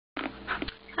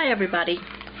Hi everybody.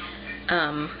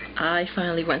 I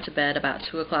finally went to bed about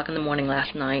 2 o'clock in the morning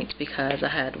last night because I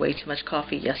had way too much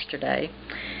coffee yesterday.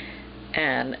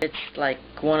 And it's like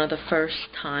one of the first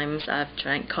times I've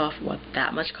drank coffee,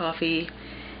 that much coffee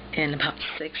in about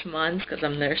 6 months because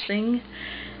I'm nursing.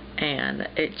 And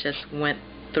it just went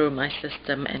through my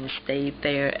system and stayed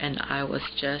there, and I was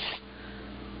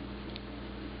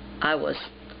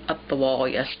up the wall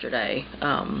yesterday.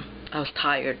 I was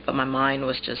tired, but my mind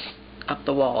was just up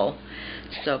the wall.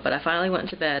 But I finally went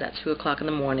to bed at 2 o'clock in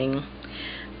the morning.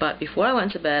 But before I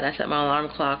went to bed, I set my alarm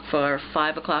clock for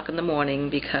 5 o'clock in the morning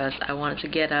because I wanted to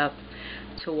get up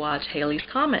to watch Halley's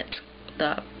Comet,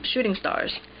 the shooting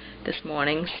stars, this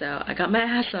morning. So I got my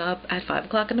ass up at 5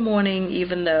 o'clock in the morning,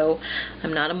 even though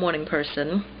I'm not a morning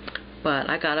person. But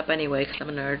I got up anyway because I'm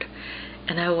a nerd.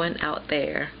 And I went out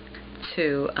there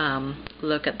to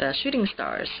look at the shooting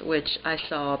stars, which I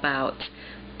saw about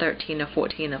 13 or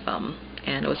 14 of them,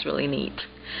 and it was really neat.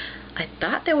 I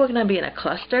thought they were going to be in a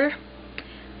cluster,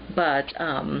 but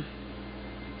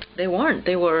they weren't.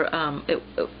 They were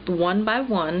one by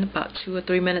one, about 2 or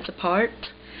 3 minutes apart,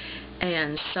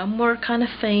 and some were kind of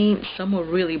faint, some were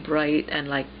really bright and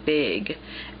like big,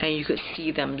 and you could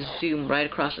see them zoom right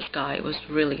across the sky. It was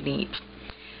really neat.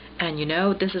 And you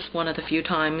know, this is one of the few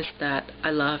times that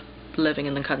I love living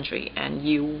in the country, and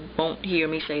you won't hear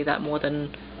me say that more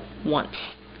than once.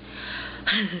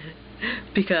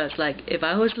 Because like if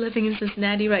I was living in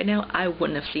Cincinnati right now, I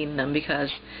wouldn't have seen them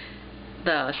because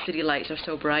the city lights are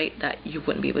so bright that you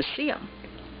wouldn't be able to see them.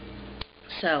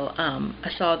 So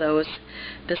I saw those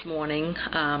this morning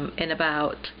in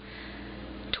about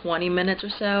 20 minutes or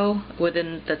so.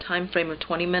 Within the time frame of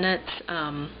 20 minutes,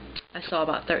 I saw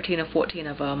about 13 or 14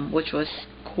 of them, which was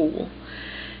cool.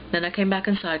 Then I came back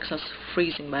inside because I was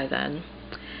freezing by then,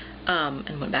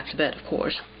 and went back to bed, of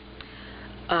course.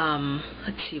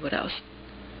 Let's see what else.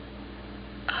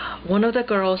 One of the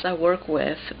girls I work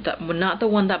with, not the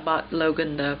one that bought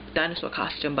Logan the dinosaur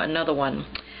costume, but another one,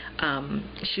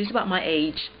 she's about my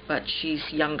age, but she's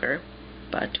younger,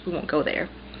 but we won't go there.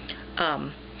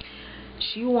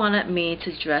 She wanted me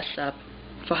to dress up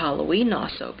for Halloween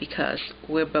also because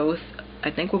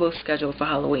I think we're both scheduled for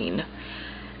Halloween,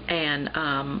 and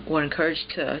we're encouraged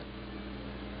to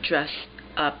dress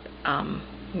up,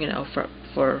 you know,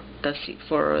 for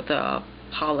the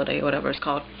holiday or whatever it's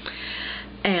called.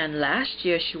 And last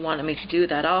year she wanted me to do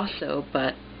that also,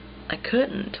 but I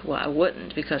couldn't. Well, I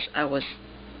wouldn't because I was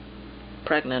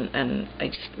pregnant, and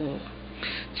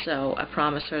so I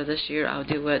promised her this year I'll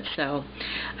do it. So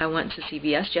I went to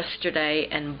CVS yesterday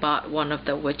and bought one of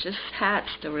the witches hats,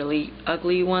 the really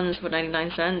ugly ones for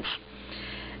 99 cents,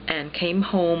 and came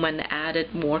home and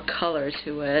added more color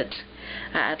to it.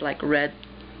 I added like red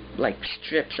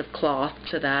strips of cloth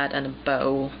to that and a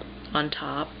bow on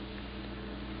top.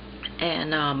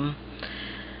 And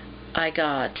I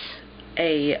got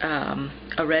a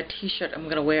red t-shirt I'm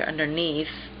gonna wear underneath,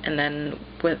 and then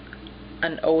with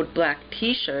an old black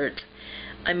t-shirt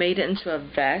I made it into a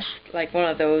vest, like one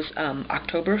of those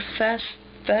Oktoberfest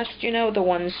vests, you know, the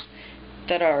ones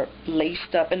that are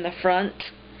laced up in the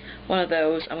front. One of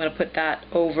those. I'm gonna put that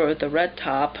over the red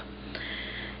top.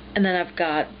 And then I've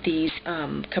got these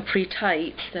capri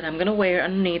tights that I'm gonna wear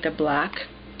underneath. They're black.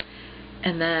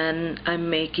 And then I'm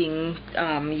making,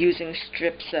 using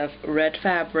strips of red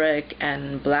fabric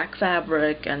and black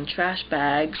fabric and trash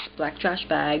bags, black trash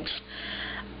bags.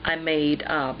 I made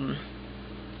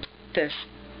this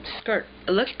skirt.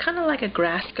 It looks kind of like a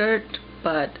grass skirt,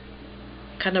 but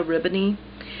kind of ribbony.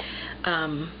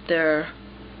 They're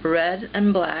red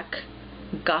and black,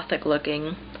 gothic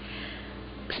looking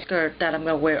skirt that I'm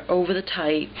going to wear over the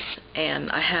tights,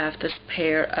 and I have this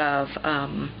pair of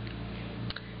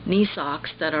knee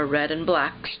socks that are red and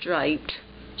black striped,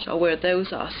 so I'll wear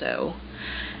those also.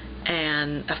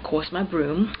 And of course my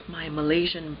broom, my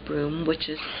Malaysian broom, which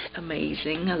is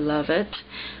amazing. I love it.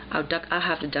 I'll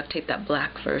have to duct tape that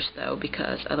black first though,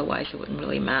 because otherwise it wouldn't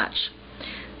really match.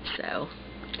 So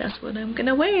that's what I'm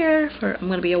gonna wear. I'm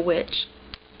gonna be a witch.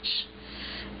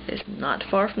 It's not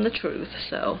far from the truth.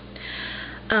 So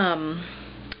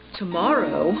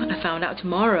tomorrow, I found out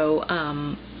tomorrow,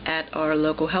 at our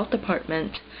local health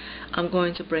department, I'm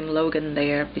going to bring Logan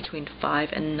there between 5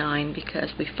 and 9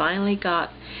 because we finally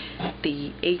got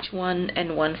the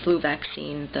H1N1 flu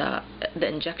vaccine, the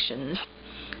injections.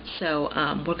 So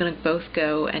we're going to both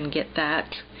go and get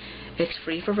that. It's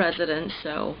free for residents,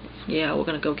 so yeah, we're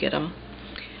going to go get them.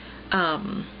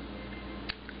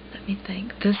 Let me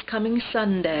think. This coming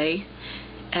Sunday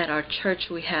at our church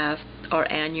we have our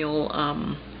annual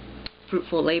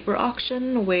fruitful labor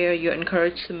auction where you're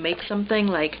encouraged to make something,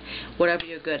 like whatever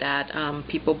you're good at.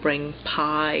 People bring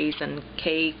pies and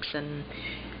cakes and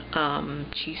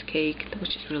cheesecake,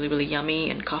 which is really, really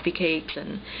yummy, and coffee cakes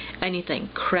and anything,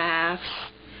 crafts,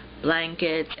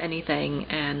 blankets, anything,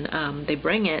 and they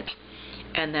bring it,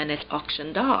 and then it's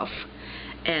auctioned off,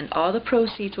 and all the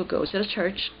proceeds will go to the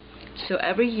church. So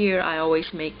every year I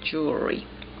always make jewelry,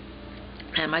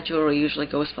 and my jewelry usually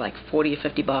goes for like 40 or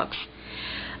 50 bucks.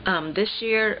 This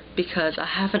year, because I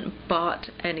haven't bought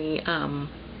any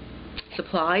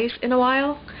supplies in a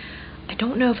while, I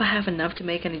don't know if I have enough to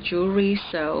make any jewelry,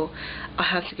 so I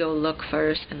have to go look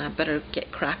first, and I better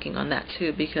get cracking on that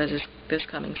too, because it's this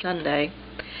coming Sunday.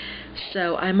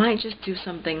 So I might just do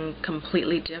something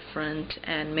completely different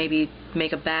and maybe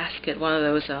make a basket, one of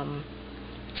those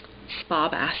spa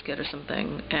basket or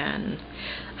something, and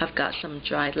I've got some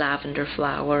dried lavender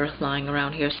flower lying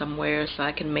around here somewhere, so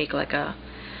I can make like a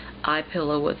eye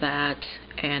pillow with that,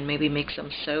 and maybe make some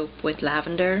soap with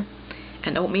lavender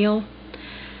and oatmeal,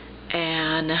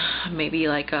 and maybe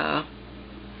like a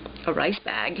rice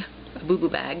bag, a boo-boo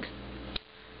bag.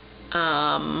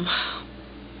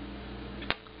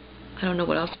 I don't know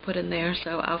what else to put in there,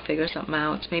 so I'll figure something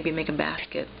out. Maybe make a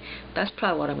basket. That's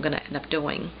probably what I'm going to end up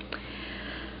doing.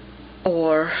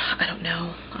 Or, I don't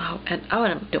know, I'll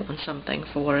end up doing something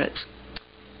for it.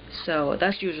 So,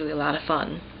 that's usually a lot of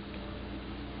fun.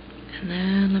 And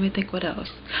then, let me think what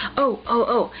else.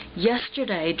 Oh,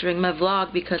 yesterday during my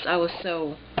vlog, because I was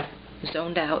so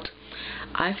zoned out,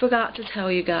 I forgot to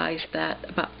tell you guys that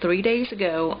about 3 days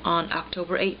ago, on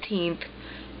October 18th,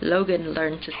 Logan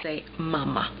learned to say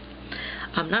mama.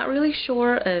 I'm not really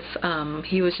sure if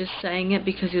he was just saying it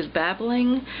because he was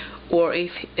babbling, or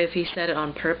if he said it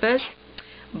on purpose,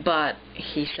 but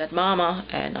he said mama,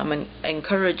 and I'm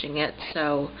encouraging it.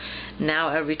 So now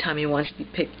every time he wants to be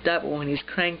picked up, or when he's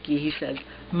cranky, he says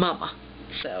mama.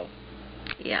 So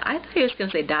yeah, I thought he was going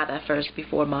to say dada first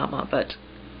before mama, but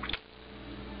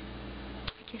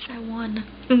I guess I won.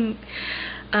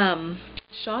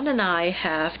 Shawn and I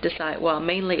have decided, well,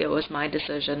 mainly it was my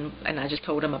decision, and I just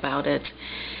told him about it,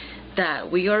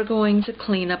 that we are going to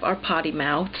clean up our potty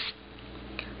mouths.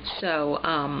 So,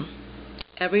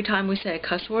 every time we say a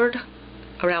cuss word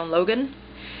around Logan,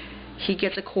 he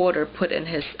gets a quarter put in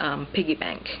his piggy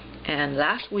bank. And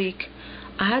last week,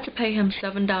 I had to pay him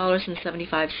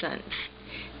 $7.75.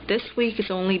 This week it's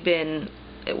only been,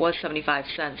 it was 75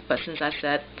 cents, but since I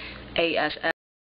said ASS,